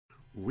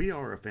We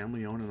are a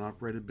family-owned and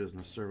operated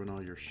business serving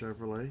all your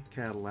Chevrolet,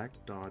 Cadillac,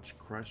 Dodge,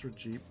 Chrysler,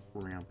 Jeep,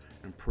 Ram,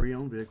 and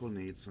pre-owned vehicle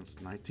needs since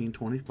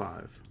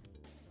 1925.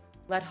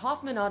 Let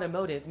Hoffman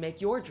Automotive make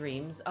your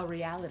dreams a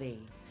reality.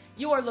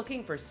 You are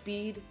looking for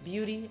speed,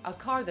 beauty, a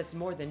car that's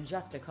more than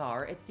just a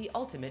car, it's the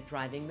ultimate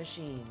driving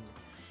machine.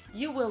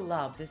 You will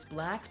love this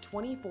black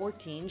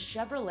 2014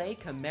 Chevrolet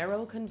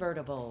Camaro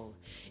convertible,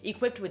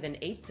 equipped with an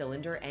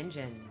 8-cylinder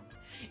engine.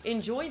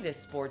 Enjoy this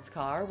sports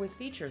car with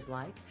features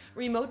like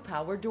remote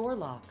power door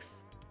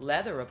locks,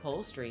 leather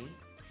upholstery,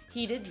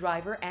 heated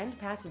driver and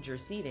passenger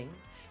seating,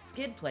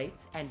 skid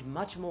plates, and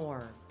much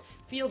more.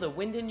 Feel the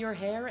wind in your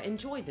hair,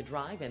 enjoy the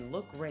drive, and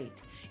look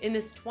great in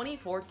this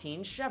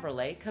 2014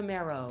 Chevrolet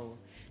Camaro.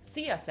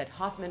 See us at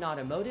Hoffman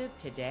Automotive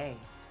today.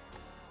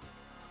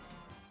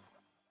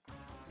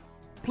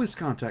 Please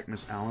contact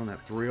Miss Allen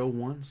at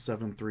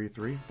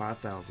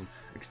 301-733-5000,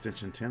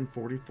 extension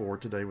 1044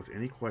 today with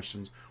any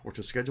questions or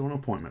to schedule an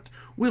appointment.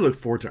 We look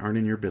forward to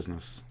earning your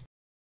business.